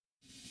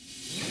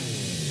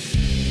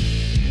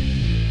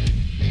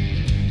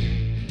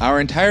Our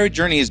entire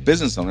journey as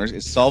business owners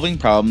is solving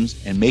problems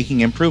and making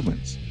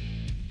improvements.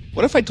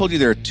 What if I told you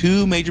there are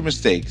two major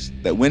mistakes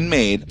that, when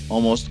made,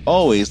 almost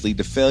always lead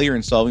to failure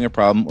in solving a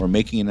problem or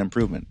making an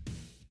improvement?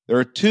 There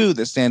are two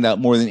that stand out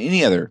more than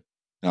any other,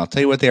 and I'll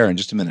tell you what they are in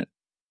just a minute.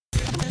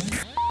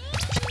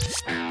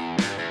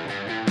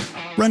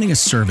 Running a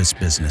service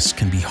business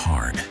can be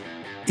hard.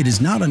 It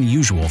is not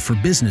unusual for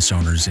business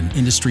owners in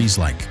industries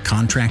like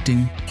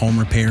contracting, home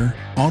repair,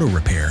 auto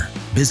repair,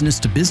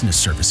 business-to-business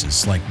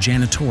services like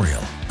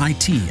janitorial,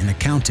 IT and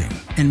accounting,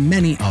 and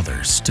many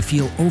others to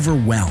feel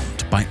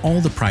overwhelmed by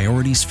all the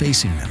priorities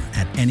facing them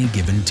at any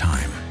given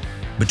time.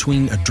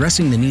 Between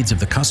addressing the needs of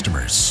the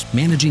customers,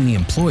 managing the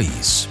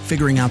employees,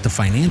 figuring out the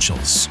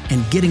financials,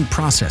 and getting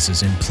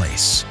processes in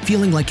place,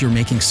 feeling like you're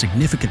making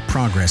significant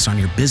progress on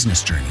your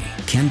business journey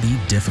can be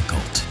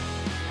difficult.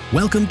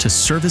 Welcome to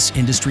Service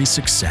Industry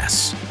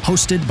Success,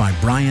 hosted by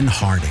Brian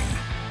Harding.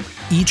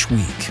 Each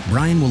week,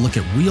 Brian will look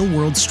at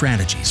real-world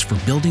strategies for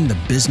building the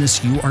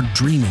business you are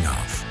dreaming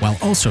of, while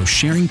also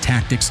sharing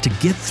tactics to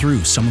get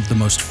through some of the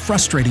most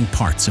frustrating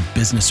parts of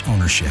business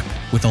ownership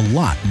with a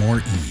lot more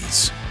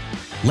ease.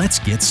 Let's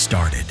get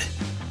started.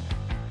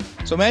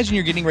 So imagine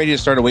you're getting ready to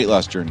start a weight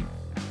loss journey.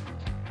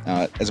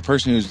 As a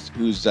person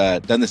who's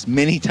done this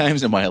many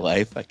times in my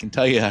life, I can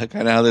tell you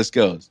kind of how this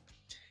goes.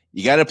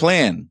 You got a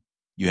plan.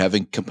 You have a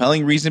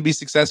compelling reason to be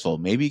successful.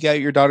 Maybe you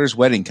got your daughter's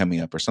wedding coming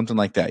up or something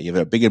like that. You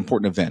have a big,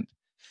 important event.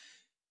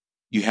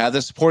 You have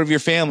the support of your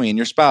family and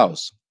your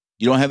spouse.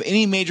 You don't have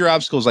any major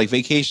obstacles like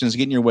vacations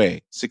get in your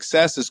way.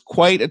 Success is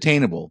quite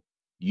attainable.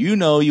 You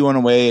know you want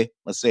to weigh,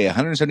 let's say,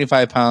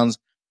 175 pounds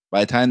by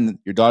the time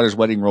your daughter's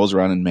wedding rolls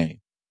around in May.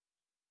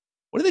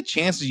 What are the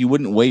chances you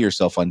wouldn't weigh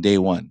yourself on day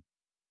one?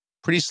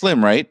 Pretty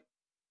slim, right?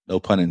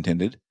 No pun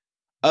intended.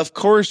 Of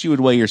course you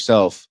would weigh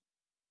yourself.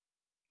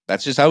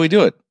 That's just how we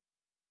do it.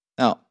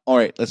 Now, all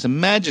right, let's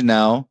imagine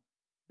now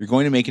you're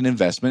going to make an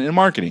investment in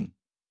marketing.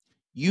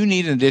 You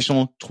need an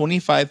additional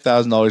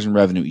 $25,000 in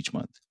revenue each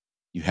month.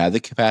 You have the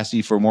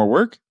capacity for more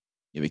work.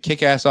 You have a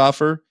kick-ass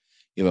offer.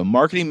 You have a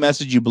marketing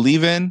message you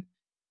believe in.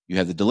 You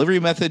have the delivery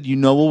method you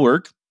know will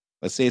work.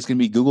 Let's say it's going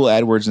to be Google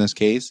AdWords in this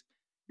case.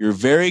 You're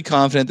very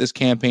confident this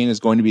campaign is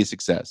going to be a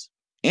success.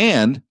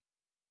 And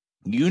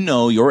you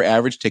know your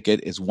average ticket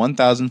is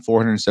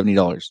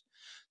 $1,470.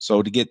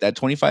 So to get that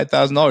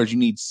 $25,000, you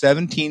need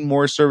 17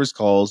 more service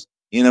calls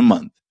in a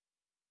month.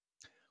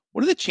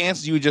 What are the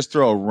chances you would just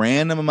throw a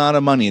random amount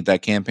of money at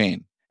that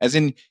campaign? As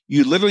in,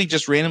 you literally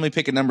just randomly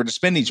pick a number to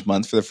spend each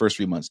month for the first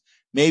 3 months.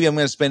 Maybe I'm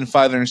going to spend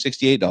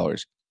 $568.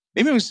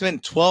 Maybe I'm going to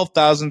spend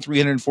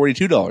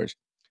 $12,342.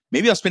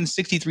 Maybe I'll spend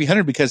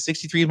 $6,300 because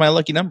 63 is my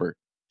lucky number.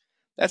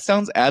 That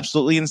sounds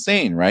absolutely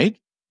insane, right?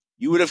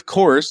 You would, of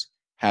course,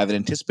 have an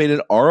anticipated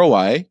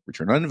ROI,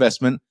 return on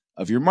investment,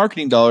 of your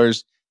marketing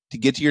dollars to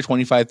get to your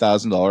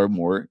 $25,000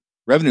 more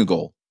revenue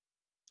goal.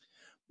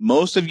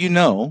 Most of you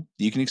know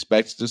you can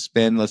expect to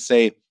spend, let's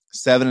say,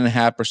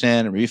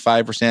 7.5% or maybe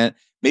 5%,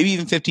 maybe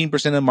even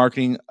 15% of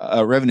marketing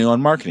revenue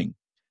on marketing.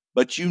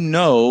 But you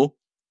know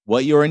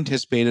what your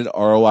anticipated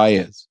ROI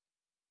is.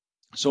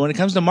 So when it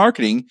comes to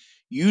marketing,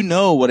 you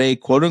know what a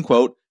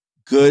quote-unquote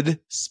good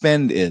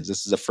spend is.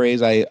 This is a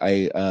phrase I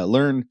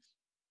learned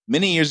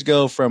many years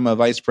ago from a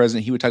vice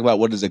president. He would talk about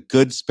what is a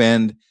good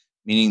spend,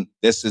 meaning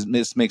this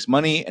makes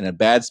money and a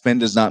bad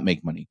spend does not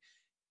make money.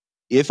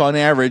 If on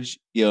average,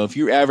 if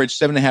you average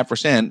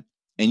 7.5%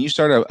 and you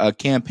start a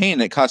campaign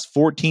that costs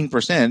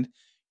 14%,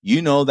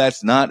 you know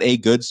that's not a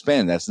good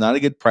spend. That's not a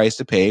good price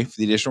to pay for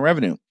the additional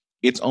revenue.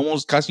 It's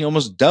almost costing you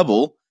almost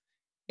double.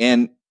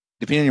 And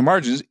depending on your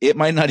margins, it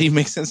might not even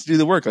make sense to do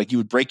the work. Like you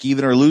would break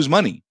even or lose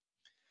money.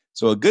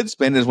 So a good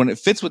spend is when it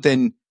fits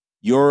within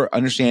your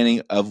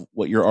understanding of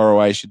what your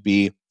ROI should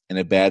be, and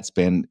a bad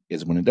spend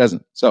is when it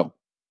doesn't. So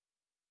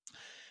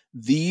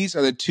these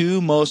are the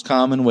two most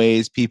common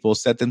ways people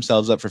set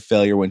themselves up for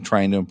failure when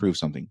trying to improve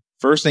something.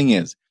 First thing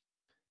is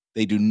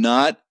they do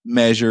not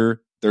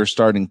measure their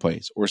starting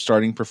place or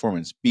starting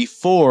performance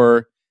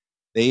before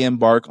they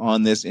embark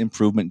on this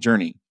improvement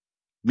journey.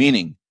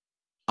 Meaning,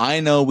 I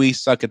know we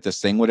suck at this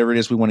thing, whatever it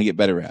is we want to get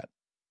better at.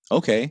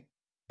 Okay.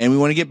 And we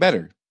want to get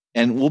better.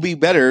 And we'll be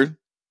better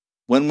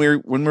when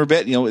we're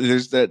better.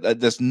 There's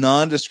this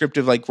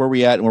non-descriptive, like where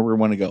we at and where we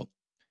want to go.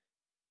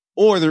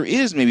 Or there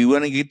is maybe we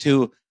want to get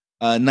to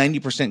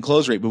 90%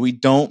 close rate, but we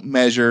don't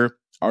measure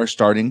our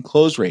starting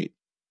close rate.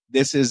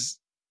 This is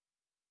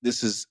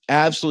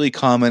absolutely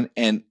common,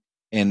 and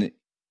it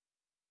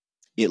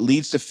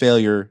leads to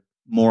failure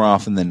more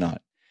often than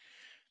not.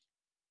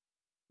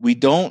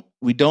 If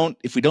we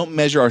don't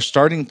measure our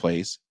starting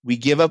place, we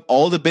give up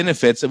all the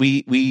benefits that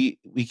we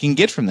can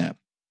get from that.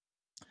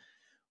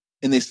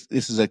 And this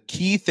is a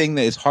key thing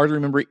that is hard to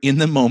remember in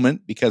the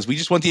moment because we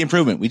just want the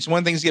improvement. We just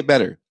want things to get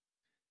better.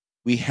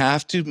 We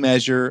have to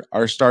measure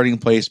our starting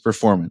place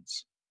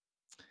performance.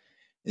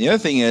 And the other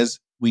thing is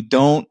we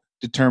don't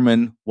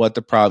determine what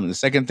the problem. The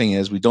second thing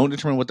is we don't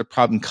determine what the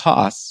problem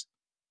costs,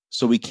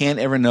 so we can't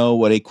ever know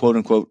what a quote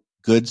unquote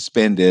good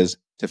spend is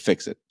to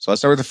fix it. So let's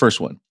start with the first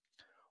one.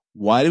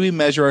 Why do we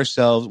measure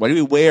ourselves? Why do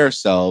we weigh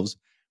ourselves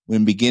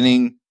when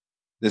beginning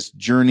this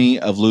journey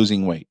of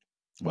losing weight?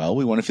 Well,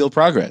 we want to feel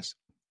progress.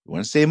 We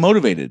want to stay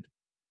motivated.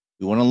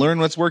 We want to learn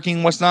what's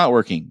working, what's not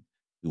working.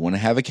 We want to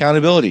have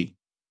accountability.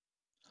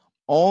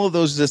 All of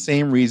those are the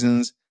same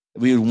reasons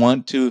that we would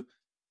want to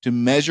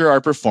measure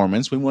our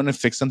performance. We want to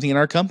fix something in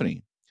our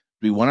company.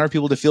 Do we want our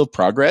people to feel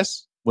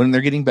progress when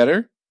they're getting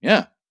better?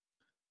 Yeah.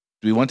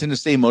 Do we want them to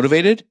stay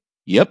motivated?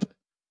 Yep.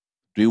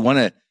 Do we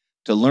want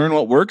to learn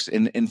what works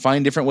and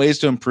find different ways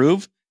to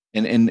improve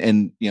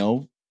and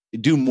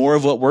do more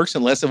of what works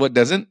and less of what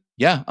doesn't?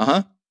 Yeah.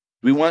 Do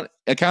we want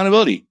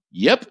accountability?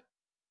 Yep.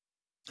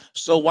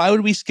 So why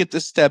would we skip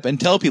this step and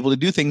tell people to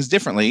do things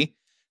differently,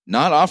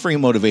 not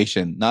offering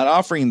motivation, not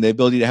offering the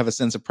ability to have a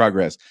sense of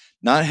progress,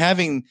 not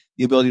having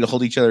the ability to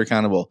hold each other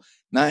accountable,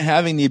 not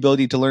having the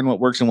ability to learn what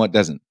works and what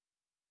doesn't?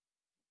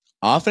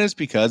 Often it's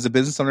because the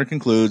business owner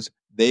concludes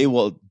they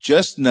will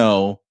just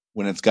know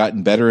when it's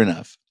gotten better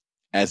enough,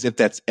 as if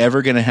that's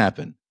ever going to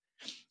happen.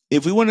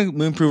 If we want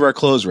to improve our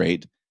close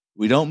rate,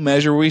 we don't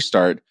measure where we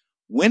start.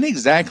 When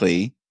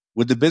exactly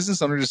would the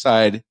business owner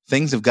decide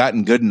things have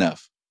gotten good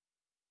enough?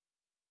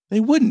 They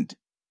wouldn't.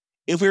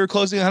 If we were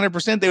closing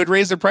 100%, they would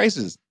raise their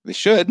prices. They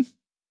should.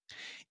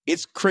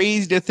 It's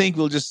crazy to think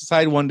we'll just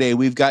decide one day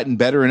we've gotten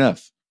better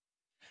enough.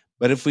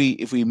 But if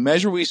we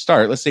measure where we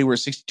start, let's say we're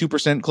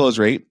 62% close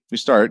rate,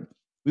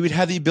 we would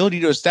have the ability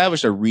to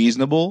establish a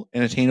reasonable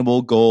and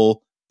attainable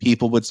goal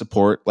people would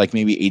support, like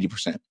maybe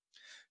 80%.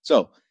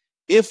 So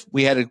if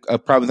we had a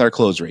problem with our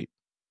close rate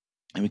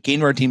and we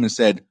came to our team and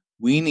said,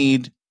 we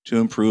need to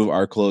improve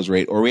our close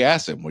rate, or we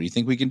asked them, what do you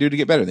think we can do to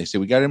get better? They say,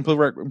 we got to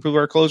improve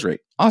our close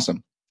rate.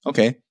 Awesome.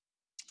 Okay.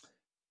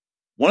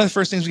 One of the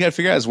first things we got to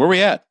figure out is where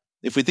we at.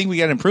 If we think we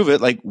got to improve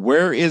it, like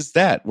where is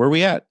that? Where are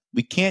we at?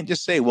 We can't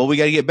just say, well, we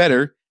got to get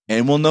better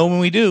and we'll know when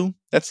we do.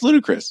 That's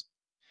ludicrous.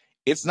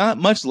 It's not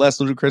much less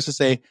ludicrous to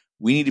say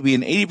we need to be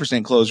an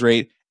 80% close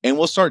rate and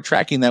we'll start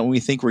tracking that when we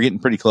think we're getting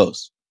pretty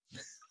close.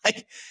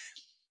 Like,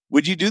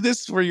 would you do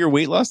this for your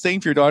weight loss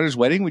thing for your daughter's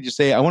wedding? Would you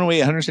say, I want to weigh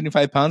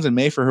 175 pounds in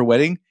May for her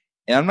wedding,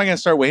 and I'm not going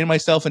to start weighing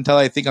myself until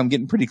I think I'm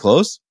getting pretty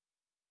close?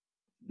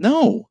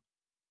 No.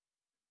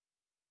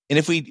 And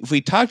if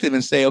we talk to them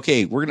and say,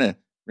 okay, we're going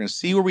to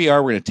see where we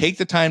are. We're going to take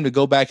the time to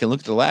go back and look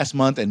at the last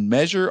month and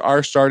measure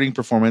our starting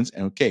performance.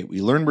 And okay,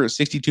 we learned we're at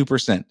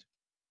 62%.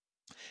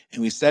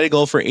 And we set a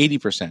goal for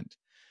 80%.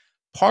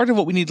 Part of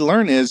what we need to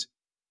learn is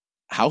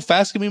how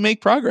fast can we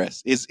make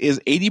progress? Is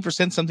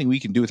 80% something we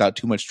can do without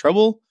too much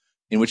trouble?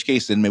 In which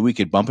case, then maybe we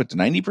could bump it to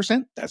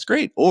 90%. That's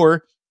great.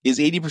 Or is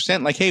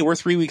 80% like, hey, we're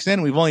 3 weeks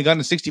in, we've only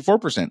gotten to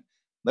 64%.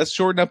 Let's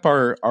shorten up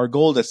our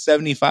goal to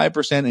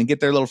 75% and get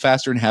there a little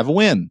faster and have a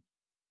win.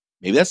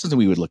 Maybe that's something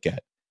we would look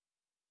at.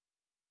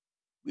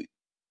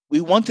 We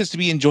want this to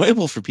be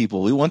enjoyable for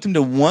people. We want them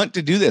to want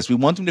to do this. We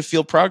want them to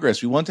feel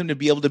progress. We want them to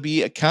be able to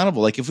be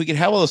accountable. Like if we could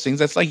have all those things,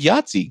 that's like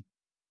Yahtzee.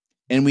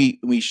 And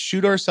we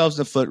shoot ourselves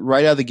in the foot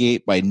right out of the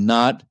gate by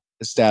not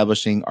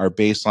establishing our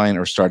baseline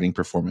or starting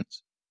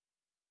performance.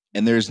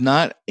 And there's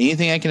not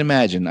anything I can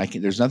imagine.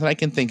 There's nothing I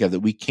can think of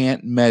that we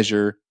can't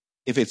measure.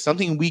 If it's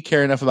something we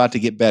care enough about to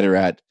get better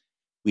at,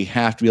 we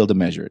have to be able to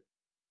measure it.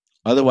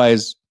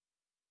 Otherwise,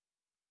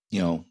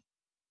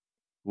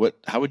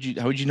 how would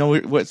you know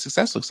what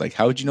success looks like?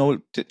 How would you be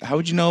able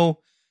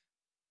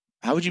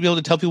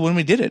to tell people when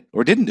we did it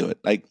or didn't do it?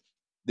 Like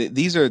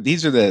this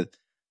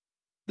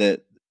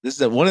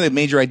is one of the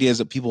major ideas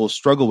that people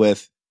struggle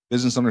with,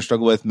 business owners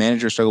struggle with,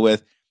 managers struggle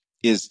with,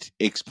 is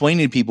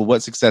explaining to people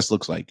what success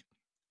looks like.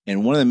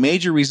 And one of the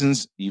major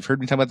reasons, you've heard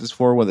me talk about this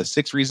before, one of the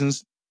 6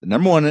 reasons, the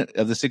number one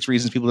of the 6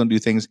 reasons people don't do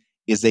things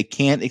is they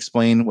can't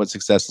explain what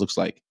success looks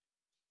like.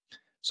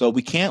 So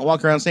we can't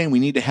walk around saying we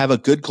need to have a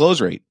good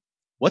close rate.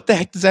 What the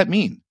heck does that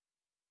mean?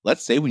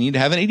 Let's say we need to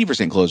have an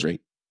 80% close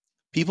rate.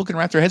 People can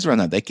wrap their heads around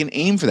that. They can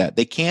aim for that.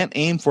 They can't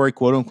aim for a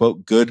quote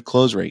unquote good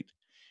close rate.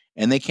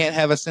 And they can't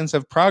have a sense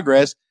of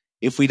progress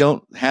if we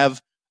don't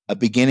have a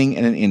beginning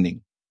and an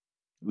ending.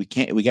 We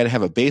got to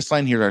have a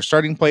baseline. Here's our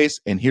starting place,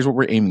 and here's what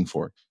we're aiming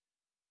for.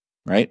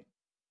 Right?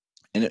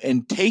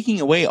 And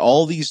taking away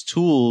all these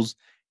tools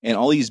and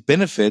all these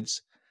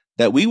benefits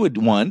that we would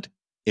want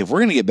if we're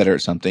going to get better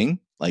at something,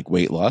 like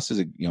weight loss is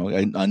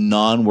a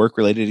non-work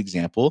related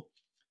example.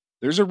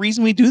 There's a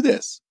reason we do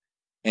this.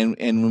 And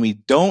when we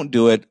don't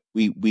do it,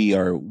 we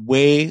are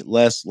way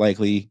less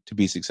likely to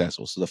be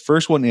successful. So the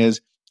first one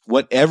is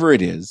whatever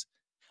it is.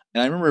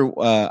 And I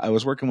remember I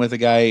was working with a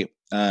guy.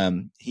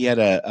 He had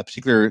a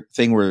particular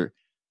thing where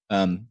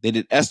they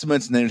did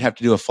estimates and then they'd have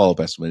to do a follow-up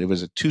estimate. It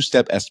was a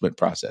 2-step estimate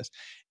process.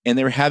 And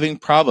they were having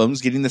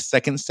problems getting the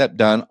second step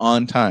done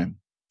on time.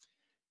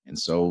 And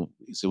so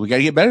we got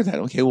to get better at that.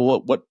 Okay,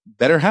 well, what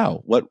better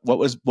how? What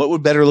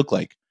would better look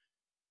like?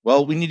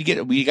 Well, we got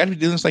to be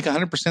doing this like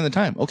 100% of the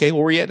time. Okay,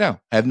 well, where are you at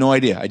now? I have no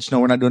idea. I just know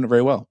we're not doing it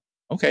very well.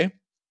 Okay,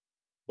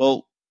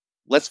 well,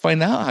 let's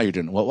find out how you're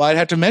doing it. Well, I'd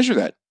have to measure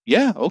that.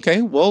 Yeah,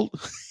 okay, well,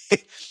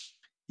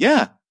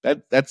 yeah,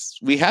 that's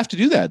we have to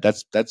do that.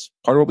 That's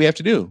part of what we have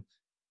to do.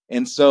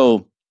 And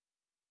so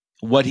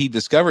what he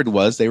discovered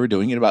was they were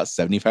doing it about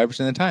 75%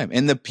 of the time.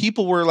 And the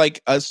people were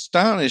like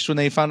astonished when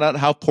they found out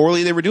how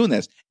poorly they were doing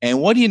this. And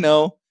what do you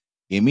know?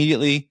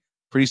 immediately.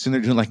 Pretty soon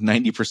they're doing like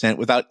 90%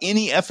 without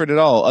any effort at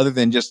all, other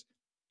than just,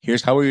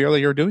 here's how we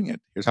really are doing it.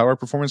 Here's how our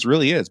performance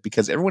really is.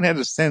 Because everyone had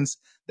a sense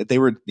that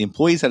the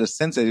employees had a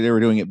sense that they were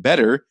doing it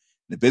better.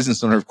 The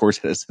business owner, of course,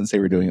 had a sense they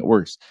were doing it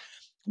worse.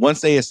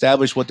 Once they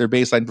established what their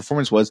baseline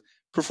performance was,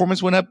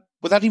 performance went up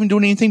without even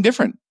doing anything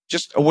different.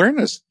 Just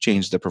awareness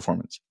changed the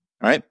performance.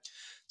 All right.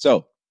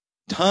 So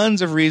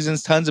tons of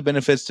reasons, tons of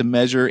benefits to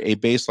measure a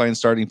baseline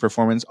starting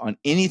performance on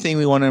anything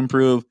we want to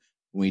improve.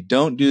 When we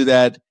don't do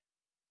that,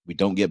 we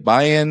don't get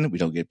buy-in, we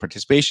don't get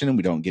participation,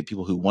 we don't get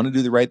people who want to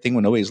do the right thing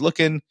when nobody's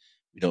looking,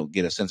 we don't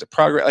get a sense of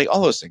progress, like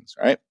all those things,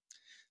 right?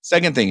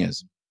 Second thing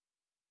is,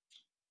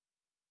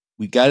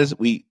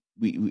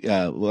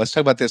 let's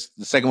talk about this.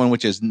 The second one,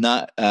 which is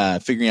not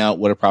figuring out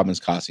what a problem is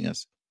costing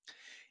us.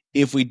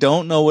 If we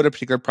don't know what a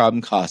particular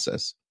problem costs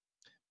us,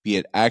 be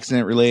it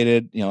accident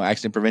related,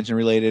 accident prevention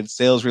related,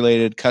 sales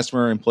related,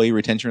 customer employee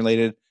retention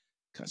related,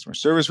 customer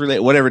service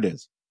related, whatever it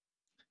is,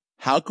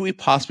 how can we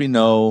possibly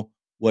know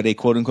what a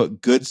quote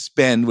unquote good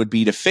spend would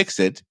be to fix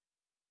it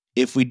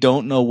if we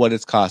don't know what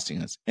it's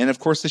costing us? And of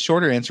course, the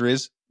shorter answer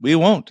is we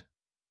won't.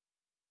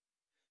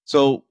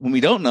 So when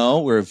we don't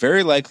know, we're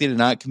very likely to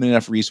not commit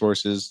enough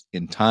resources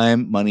in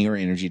time, money, or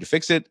energy to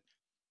fix it.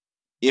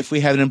 If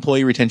we have an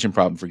employee retention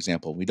problem, for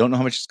example, we don't know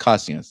how much it's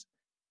costing us.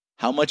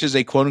 How much is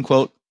a quote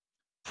unquote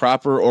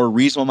proper or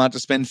reasonable amount to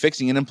spend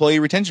fixing an employee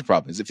retention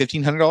problem? Is it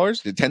 $1,500?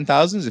 Is it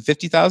 $10,000? Is it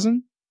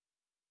 $50,000?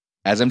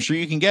 As I'm sure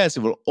you can guess,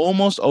 it will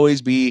almost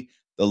always be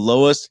the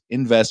lowest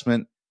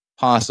investment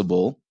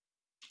possible,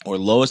 or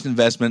lowest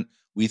investment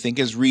we think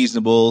is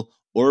reasonable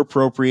or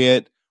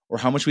appropriate, or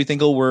how much we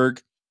think will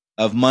work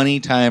of money,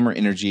 time, or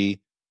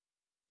energy.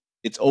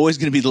 It's always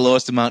going to be the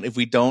lowest amount if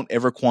we don't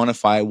ever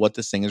quantify what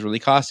this thing is really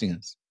costing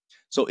us.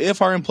 So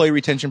if our employee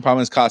retention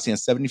problem is costing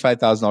us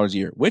 $75,000 a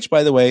year, which,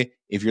 by the way,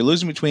 if you're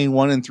losing between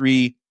 1 and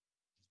 3,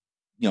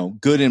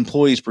 good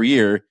employees per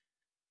year,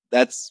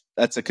 that's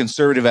a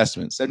conservative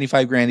estimate.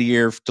 75 grand a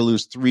year to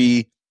lose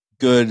 3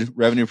 good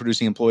revenue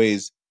producing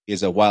employees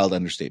is a wild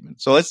understatement.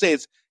 So let's say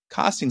it's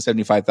costing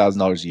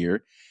 $75,000 a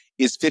year.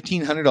 Is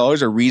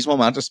 $1,500 a reasonable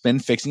amount to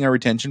spend fixing our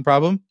retention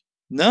problem?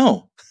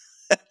 No,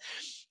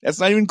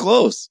 that's not even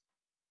close.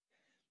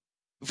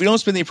 If we don't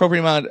spend the appropriate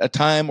amount of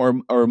time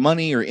or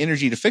money or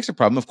energy to fix a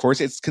problem, of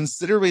course, it's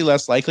considerably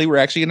less likely we're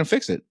actually going to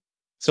fix it.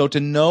 So to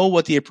know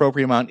what the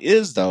appropriate amount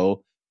is,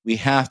 though, we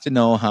have to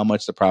know how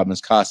much the problem is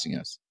costing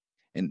us.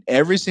 And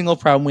every single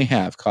problem we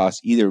have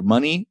costs either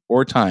money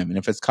or time. And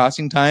if it's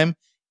costing time,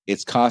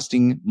 it's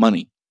costing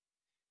money.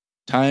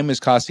 Time is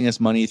costing us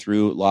money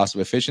through loss of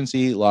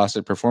efficiency, loss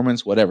of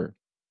performance, whatever.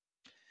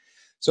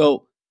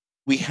 So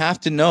we have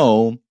to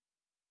know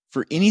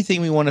for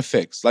anything we want to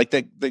fix, like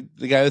the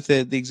guy with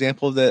the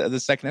example of the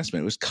second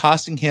estimate, it was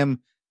costing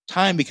him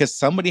time because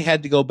somebody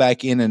had to go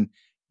back in and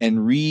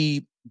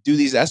redo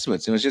these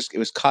estimates. It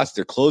was cost.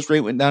 Their close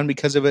rate went down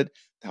because of it.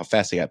 How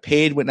fast they got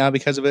paid went down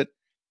because of it.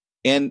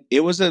 And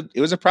it was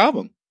a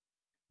problem.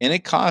 And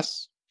it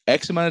costs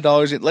X amount of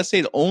dollars. Let's say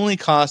it only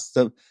costs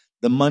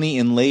the money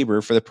in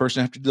labor for the person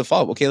to have to do the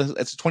follow-up. Okay,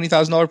 that's a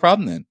 $20,000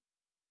 problem then.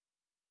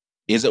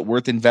 Is it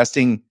worth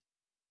investing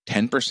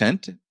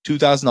 10%,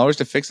 $2,000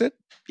 to fix it?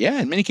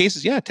 Yeah, in many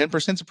cases, yeah,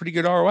 10% is a pretty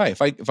good ROI.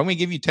 If I'm going to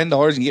give you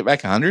 $10 and get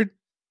back $100,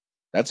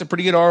 that's a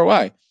pretty good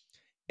ROI.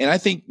 And I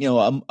think,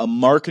 a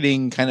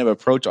marketing kind of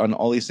approach on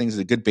all these things is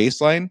a good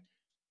baseline.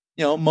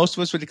 Most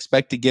of us would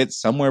expect to get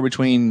somewhere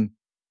between,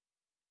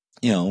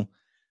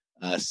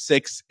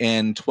 6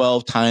 and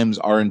 12 times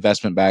our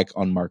investment back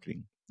on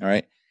marketing. All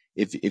right.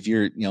 If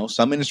you're,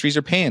 some industries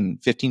are paying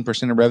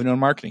 15% of revenue on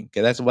marketing.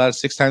 Okay. That's about a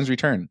 6 times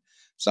return.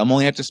 Some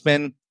only have to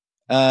spend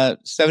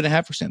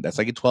 7.5%. That's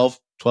like a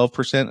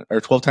 12%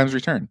 or 12 times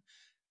return.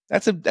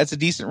 That's a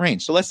decent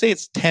range. So let's say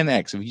it's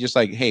 10x. If you just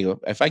like, hey,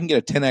 if I can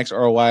get a 10x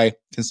ROI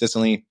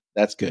consistently,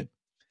 that's good.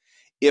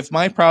 If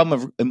my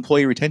problem of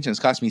employee retention has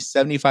cost me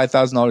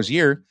 $75,000 a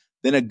year,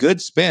 then a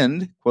good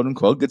spend, quote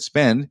unquote, good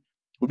spend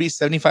would be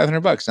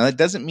 $7,500. Now that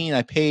doesn't mean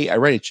I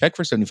write a check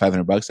for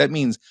 $7,500. That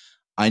means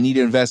I need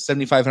to invest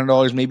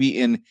 $7,500 maybe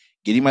in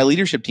getting my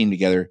leadership team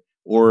together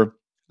or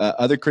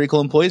other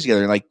critical employees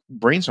together and like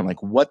brainstorm,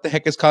 like what the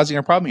heck is causing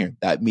our problem here?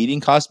 That meeting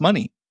costs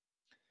money.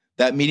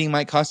 That meeting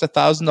might cost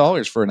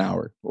 $1,000 for an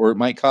hour, or it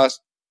might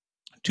cost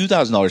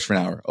 $2,000 for an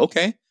hour.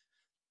 Okay.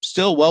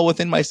 Still well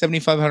within my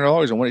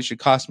 $7,500 and what it should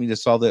cost me to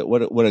solve it.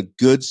 What a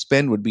good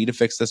spend would be to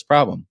fix this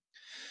problem.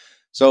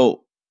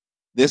 So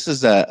this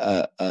is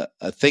a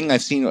thing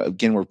I've seen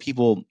again,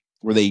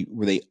 where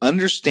they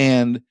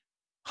understand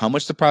how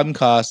much the problem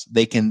costs.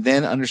 They can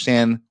then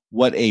understand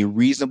what a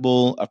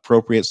reasonable,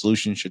 appropriate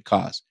solution should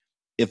cost.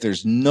 If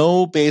there's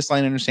no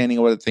baseline understanding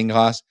of what a thing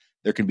costs,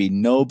 there can be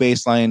no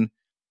baseline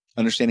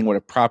understanding what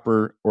a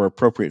proper or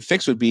appropriate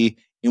fix would be,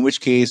 in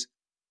which case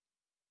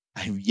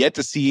I've yet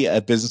to see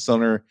a business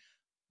owner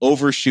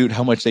overshoot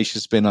how much they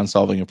should spend on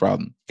solving a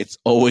problem. It's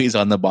always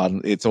on the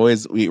bottom. It's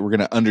always, we're going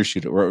to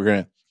undershoot it. We're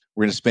going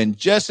to spend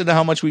just into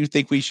how much we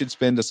think we should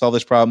spend to solve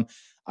this problem.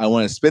 I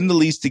want to spend the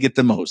least to get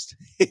the most.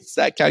 It's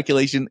that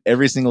calculation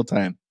every single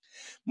time.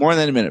 More on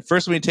that in a minute.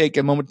 First, let me take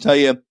a moment to tell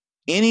you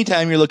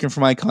Anytime you're looking for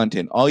my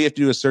content, all you have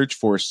to do is search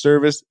for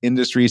Service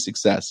Industry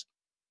Success.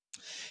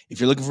 If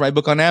you're looking for my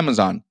book on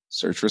Amazon,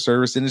 search for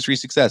Service Industry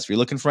Success. If you're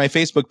looking for my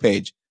Facebook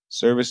page,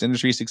 Service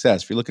Industry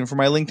Success. If you're looking for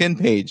my LinkedIn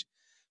page,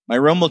 my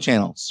Rumble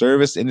channel,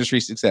 Service Industry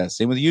Success.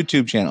 Same with the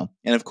YouTube channel.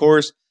 And of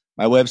course,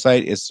 my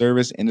website is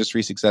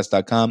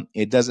serviceindustrysuccess.com.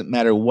 It doesn't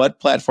matter what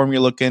platform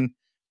you're looking.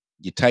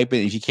 You type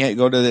it. If you can't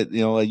go to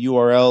the, a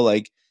URL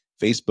like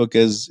Facebook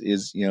is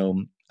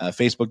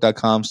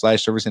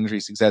facebook.com/service industry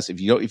success. If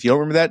you don't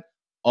remember that,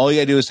 all you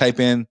gotta do is type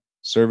in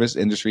Service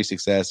Industry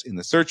Success in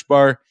the search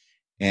bar,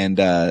 and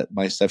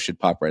my stuff should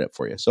pop right up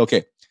for you. So,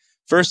 okay.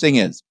 First thing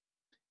is,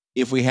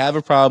 if we have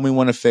a problem we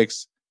want to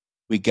fix,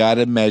 we got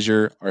to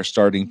measure our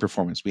starting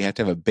performance. We have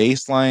to have a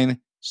baseline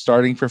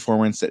starting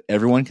performance that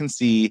everyone can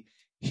see.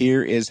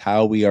 Here is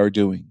how we are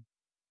doing.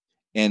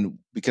 And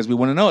because we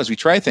want to know as we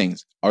try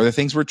things, are the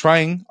things we're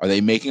trying, are they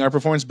making our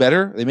performance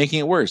better? Are they making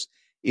it worse?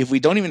 If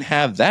we don't even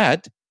have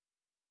that,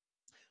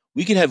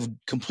 we could have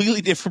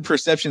completely different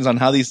perceptions on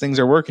how these things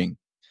are working.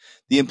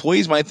 The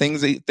employees might think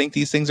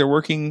these things are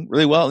working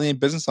really well, and the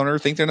business owner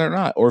think they're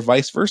not, or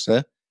vice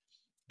versa.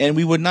 And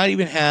we would not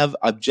even have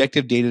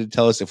objective data to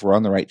tell us if we're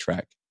on the right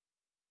track.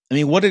 I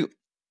mean,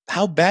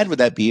 how bad would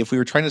that be if we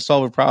were trying to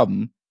solve a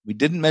problem? We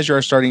didn't measure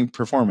our starting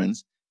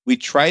performance. We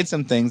tried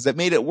some things that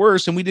made it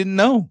worse, and we didn't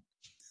know.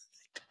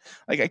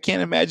 Like, I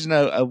can't imagine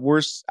a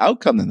worse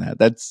outcome than that.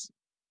 That's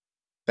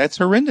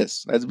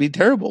horrendous. That'd be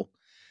terrible.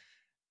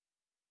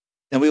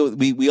 And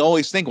we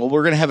always think, well,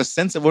 we're going to have a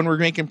sense of when we're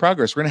making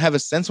progress. We're going to have a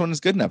sense when it's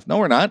good enough. No,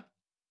 we're not.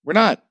 We're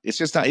not. It's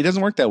just not. It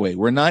doesn't work that way.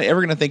 We're not ever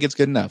going to think it's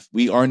good enough.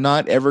 We are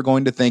not ever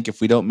going to think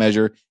if we don't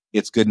measure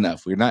it's good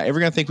enough. We're not ever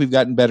going to think we've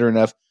gotten better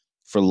enough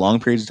for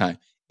long periods of time.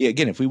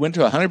 Again, if we went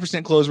to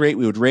 100% close rate,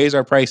 we would raise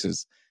our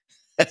prices.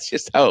 That's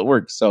just how it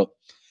works. So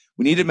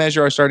we need to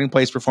measure our starting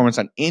place performance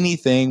on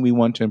anything we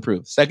want to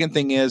improve. Second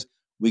thing is,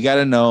 we got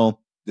to know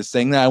this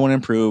thing that I want to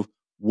improve.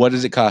 What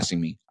is it costing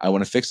me? I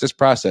want to fix this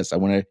process. I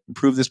want to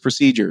improve this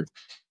procedure.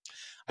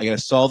 I got to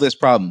solve this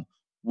problem.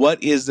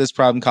 What is this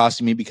problem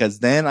costing me? Because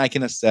then I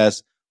can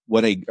assess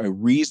what a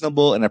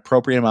reasonable and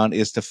appropriate amount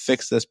is to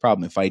fix this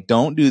problem. If I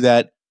don't do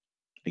that,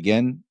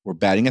 again, we're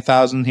batting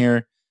 1,000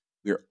 here.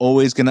 We're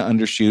always going to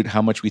undershoot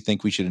how much we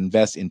think we should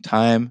invest in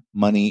time,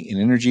 money,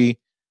 and energy.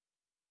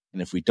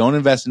 And if we don't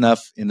invest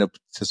enough into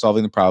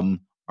solving the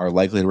problem, our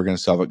likelihood we're going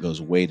to solve it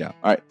goes way down.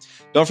 All right.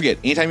 Don't forget,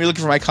 anytime you're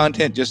looking for my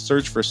content, just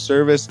search for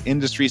Service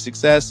Industry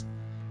Success.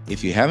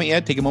 If you haven't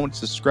yet, take a moment to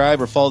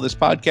subscribe or follow this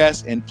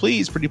podcast. And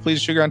please, pretty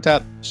please, sugar on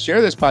top,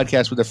 share this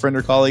podcast with a friend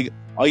or colleague.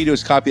 All you do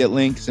is copy that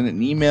link, send it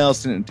an email,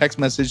 send it in a text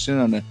message, send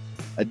it on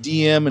a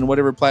DM and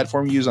whatever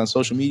platform you use on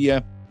social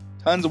media.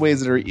 Tons of ways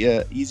that are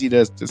easy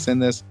to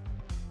send this.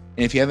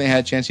 And if you haven't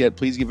had a chance yet,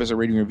 please give us a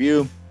rating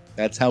review.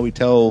 That's how we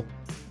tell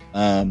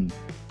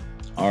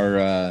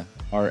our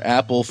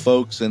Apple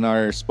folks and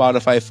our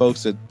Spotify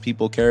folks that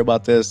people care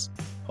about this.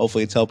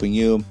 Hopefully it's helping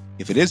you.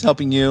 If it is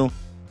helping you,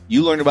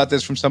 you learned about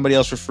this from somebody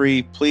else for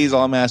free. Please,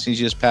 all I'm asking is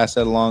you just pass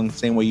that along the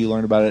same way you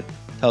learned about it.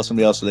 Tell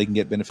somebody else so they can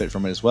get benefit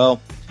from it as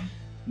well.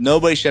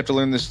 Nobody should have to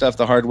learn this stuff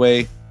the hard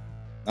way.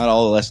 Not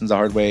all the lessons the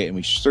hard way, and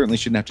we certainly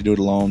shouldn't have to do it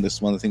alone. This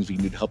is one of the things we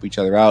can do to help each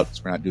other out,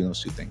 so we're not doing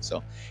those two things.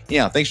 So,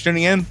 yeah, thanks for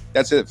tuning in.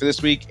 That's it for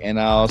this week, and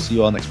I'll see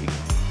you all next week.